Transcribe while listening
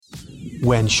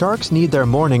When sharks need their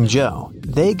morning joe,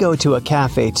 they go to a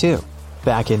cafe too.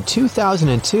 Back in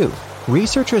 2002,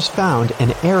 researchers found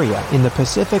an area in the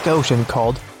Pacific Ocean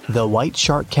called the White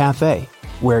Shark Cafe,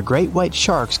 where great white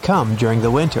sharks come during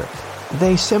the winter.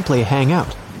 They simply hang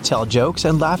out, tell jokes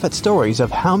and laugh at stories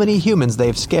of how many humans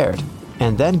they've scared,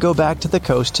 and then go back to the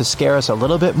coast to scare us a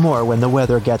little bit more when the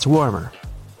weather gets warmer.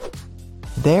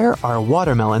 There are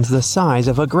watermelons the size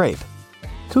of a grape.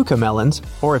 Cucamelons,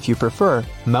 or if you prefer,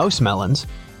 mouse melons,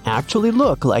 actually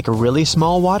look like really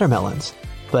small watermelons,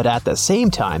 but at the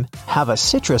same time have a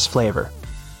citrus flavor.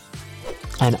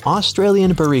 An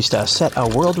Australian barista set a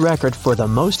world record for the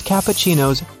most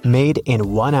cappuccinos made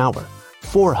in 1 hour,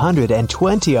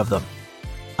 420 of them.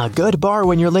 A good bar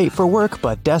when you're late for work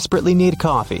but desperately need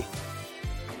coffee.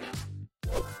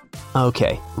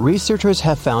 Okay, researchers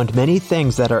have found many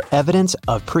things that are evidence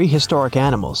of prehistoric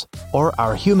animals, or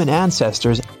our human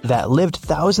ancestors that lived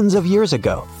thousands of years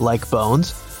ago, like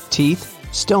bones, teeth,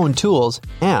 stone tools,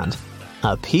 and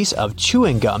a piece of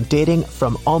chewing gum dating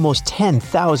from almost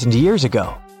 10,000 years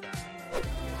ago.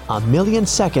 1,000,000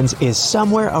 seconds is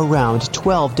somewhere around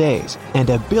 12 days, and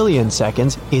 1,000,000,000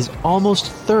 seconds is almost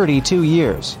 32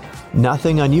 years.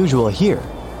 Nothing unusual here,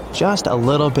 just a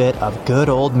little bit of good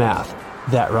old math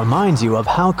that reminds you of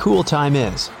how cool time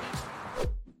is.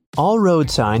 All road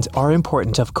signs are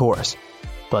important, of course,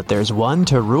 but there's one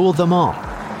to rule them all: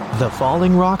 the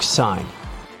falling rocks sign.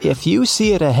 If you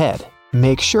see it ahead,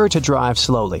 make sure to drive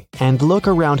slowly and look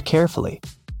around carefully.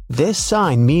 This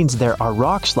sign means there are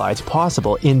rock slides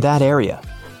possible in that area,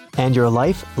 and your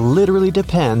life literally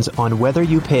depends on whether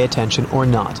you pay attention or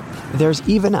not. There's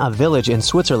even a village in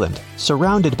Switzerland,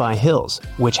 surrounded by hills,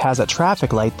 which has a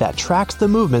traffic light that tracks the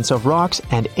movements of rocks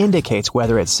and indicates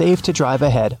whether it's safe to drive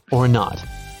ahead or not.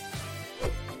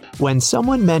 When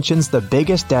someone mentions the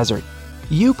biggest desert,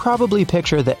 you probably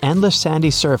picture the endless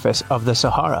sandy surface of the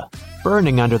Sahara,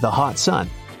 burning under the hot sun.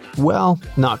 Well,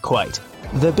 not quite.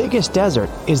 The biggest desert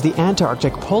is the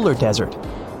Antarctic Polar Desert,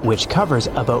 which covers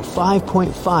about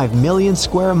 5.5 million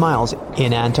square miles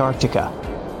in Antarctica.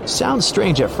 Sounds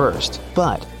strange at first,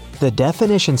 but the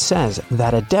definition says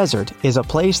that a desert is a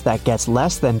place that gets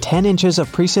less than 10 inches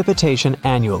of precipitation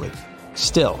annually.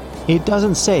 Still, it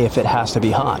doesn't say if it has to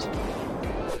be hot.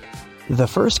 The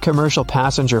first commercial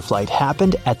passenger flight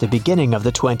happened at the beginning of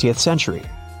the 20th century.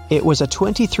 It was a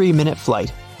 23-minute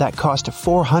flight that cost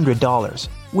 $400,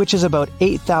 which is about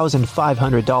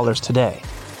 $8,500 today,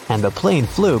 and the plane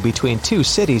flew between 2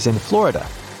 cities in Florida.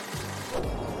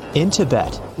 In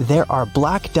Tibet, there are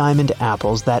black diamond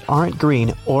apples that aren't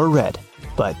green or red,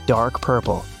 but dark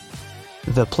purple.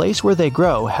 The place where they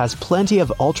grow has plenty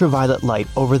of ultraviolet light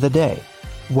over the day,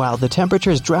 while the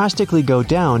temperatures drastically go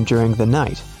down during the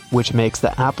night, which makes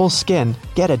the apple's skin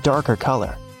get a darker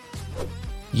color.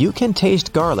 You can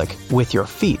taste garlic with your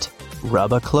feet.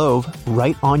 Rub a clove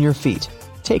right on your feet.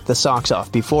 Take the socks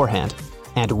off beforehand,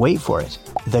 and wait for it.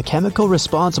 The chemical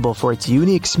responsible for its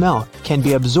unique smell can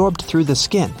be absorbed through the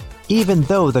skin, even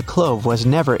though the clove was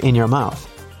never in your mouth.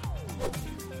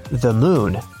 The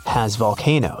moon has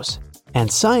volcanoes,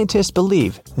 and scientists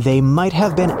believe they might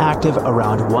have been active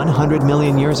around 100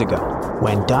 million years ago,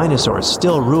 when dinosaurs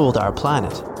still ruled our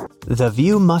planet. The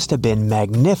view must have been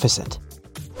magnificent.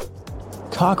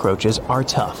 Cockroaches are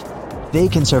tough. They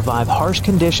can survive harsh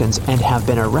conditions and have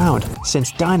been around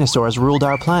since dinosaurs ruled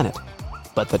our planet.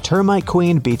 But the termite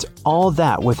queen beats all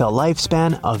that with a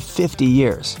lifespan of 50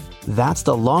 years. That's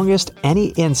the longest any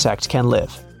insect can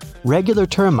live. Regular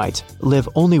termites live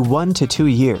only 1 to 2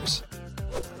 years.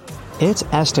 It's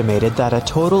estimated that a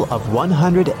total of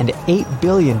 108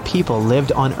 billion people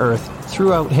lived on Earth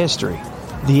throughout history.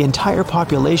 The entire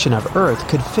population of Earth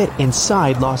could fit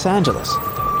inside Los Angeles.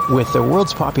 With the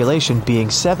world's population being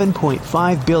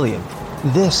 7.5 billion,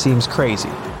 this seems crazy.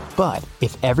 But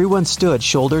if everyone stood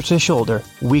shoulder to shoulder,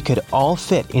 we could all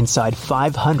fit inside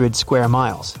 500 square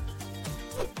miles.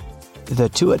 The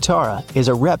tuatara is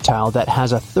a reptile that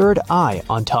has a third eye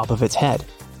on top of its head.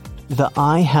 The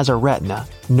eye has a retina,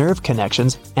 nerve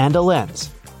connections, and a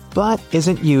lens, but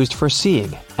isn't used for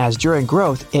seeing, as during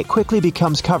growth it quickly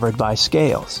becomes covered by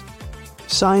scales.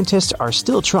 Scientists are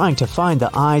still trying to find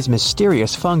the eye's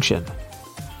mysterious function.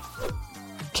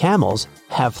 Camels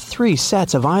have 3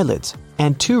 sets of eyelids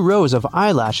and 2 rows of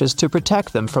eyelashes to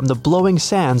protect them from the blowing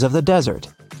sands of the desert.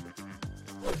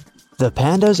 The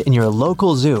pandas in your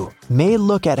local zoo may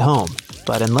look at home,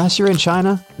 but unless you're in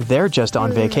China, they're just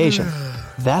on vacation.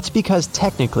 That's because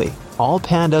technically, all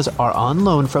pandas are on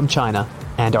loan from China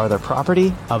and are the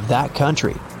property of that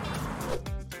country.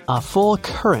 A full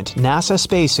current NASA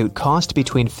spacesuit cost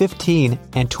between $15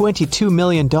 and $22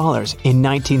 million in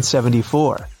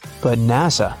 1974, but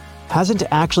NASA hasn't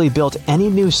actually built any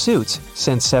new suits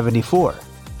since '74,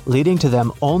 leading to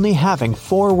them only having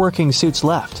 4 working suits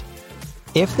left.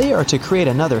 If they are to create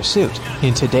another suit,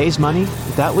 in today's money,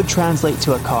 that would translate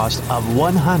to a cost of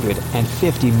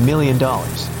 $150 million.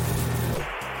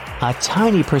 A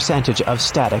tiny percentage of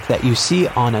static that you see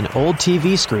on an old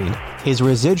TV screen is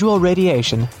residual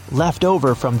radiation left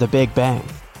over from the Big Bang.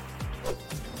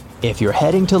 If you're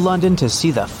heading to London to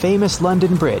see the famous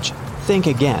London Bridge, think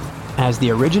again, as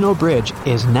the original bridge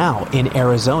is now in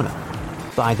Arizona.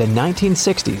 By the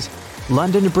 1960s,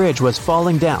 London Bridge was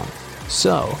falling down,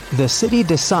 so the city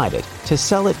decided to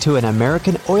sell it to an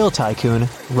American oil tycoon,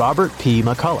 Robert P.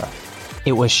 McCulloch.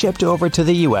 It was shipped over to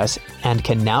the US and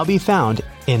can now be found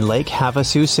in Lake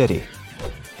Havasu City.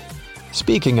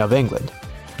 Speaking of England,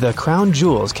 the crown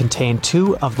jewels contain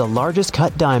 2 of the largest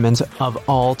cut diamonds of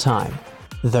all time.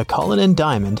 The Cullinan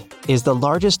diamond is the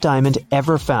largest diamond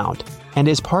ever found and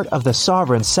is part of the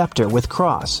sovereign scepter with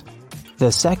cross.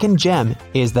 The second gem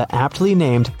is the aptly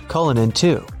named Cullinan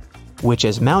II, which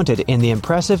is mounted in the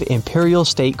impressive imperial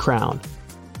state crown.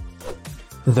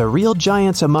 The real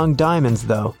giants among diamonds,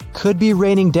 though, could be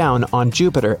raining down on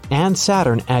Jupiter and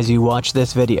Saturn as you watch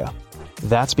this video.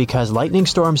 That's because lightning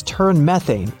storms turn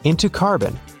methane into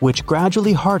carbon, which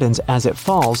gradually hardens as it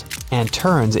falls and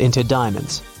turns into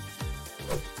diamonds.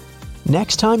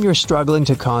 Next time you're struggling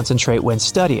to concentrate when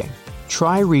studying,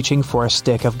 try reaching for a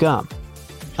stick of gum.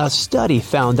 A study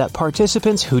found that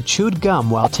participants who chewed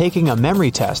gum while taking a memory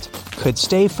test could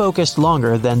stay focused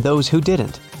longer than those who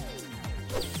didn't.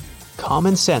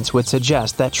 Common sense would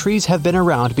suggest that trees have been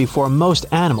around before most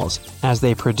animals, as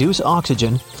they produce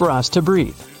oxygen for us to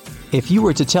breathe. If you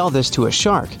were to tell this to a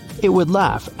shark, it would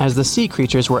laugh, as the sea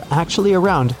creatures were actually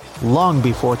around long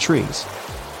before trees.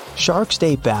 Sharks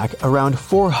date back around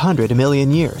 400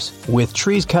 million years, with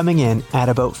trees coming in at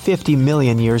about 50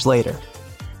 million years later.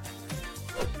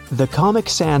 The Comic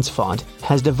Sans font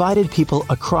has divided people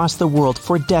across the world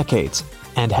for decades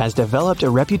and has developed a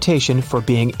reputation for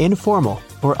being informal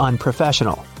or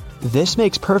unprofessional. This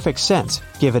makes perfect sense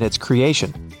given its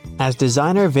creation, as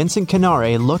designer Vincent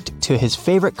Canare looked to his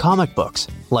favorite comic books,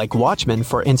 like Watchmen,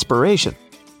 for inspiration.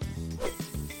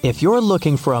 If you're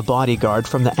looking for a bodyguard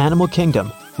from the animal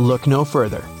kingdom, look no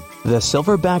further. The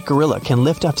silverback gorilla can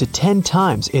lift up to 10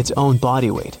 times its own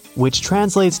body weight, which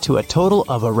translates to a total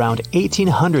of around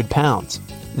 1,800 pounds.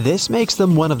 This makes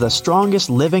them one of the strongest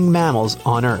living mammals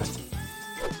on Earth.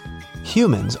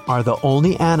 Humans are the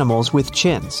only animals with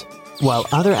chins, while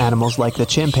other animals like the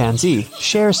chimpanzee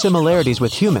share similarities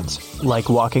with humans, like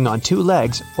walking on 2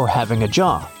 legs or having a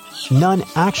jaw. None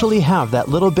actually have that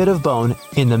little bit of bone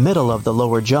in the middle of the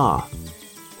lower jaw.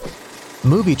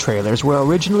 Movie trailers were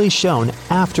originally shown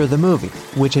after the movie,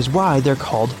 which is why they're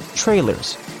called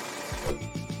trailers.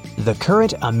 The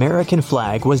current American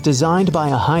flag was designed by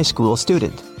a high school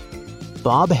student.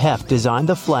 Bob Heft designed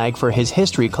the flag for his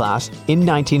history class in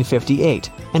 1958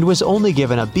 and was only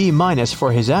given a B-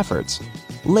 for his efforts.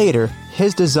 Later,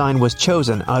 his design was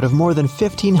chosen out of more than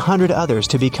 1,500 others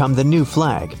to become the new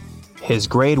flag. His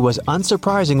grade was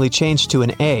unsurprisingly changed to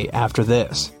an A after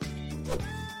this.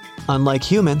 Unlike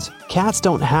humans, cats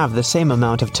don't have the same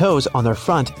amount of toes on their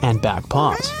front and back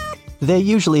paws. They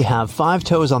usually have 5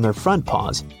 toes on their front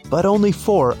paws, but only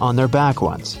 4 on their back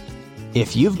ones.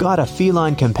 If you've got a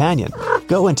feline companion,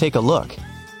 go and take a look.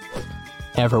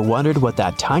 Ever wondered what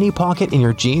that tiny pocket in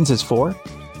your jeans is for?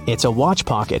 It's a watch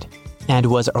pocket, and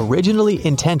was originally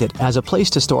intended as a place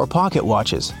to store pocket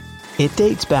watches. It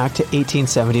dates back to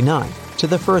 1879, to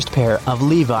the first pair of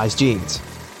Levi's jeans.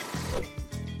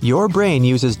 Your brain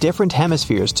uses different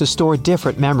hemispheres to store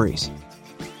different memories.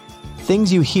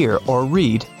 Things you hear or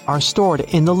read are stored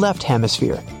in the left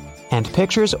hemisphere, and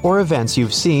pictures or events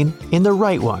you've seen in the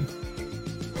right one.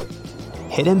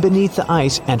 Hidden beneath the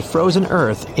ice and frozen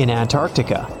earth in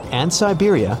Antarctica and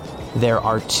Siberia, there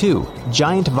are 2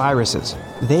 giant viruses.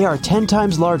 They are 10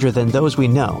 times larger than those we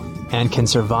know and can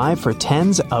survive for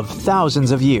tens of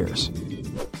thousands of years.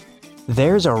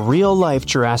 There's a real-life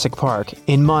Jurassic Park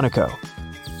in Monaco.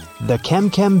 The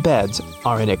Kem beds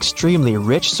are an extremely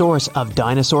rich source of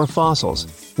dinosaur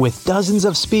fossils, with dozens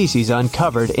of species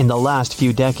uncovered in the last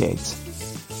few decades.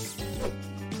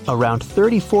 Around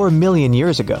 34 million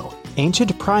years ago,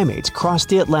 ancient primates crossed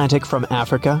the Atlantic from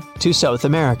Africa to South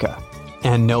America,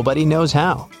 and nobody knows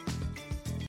how.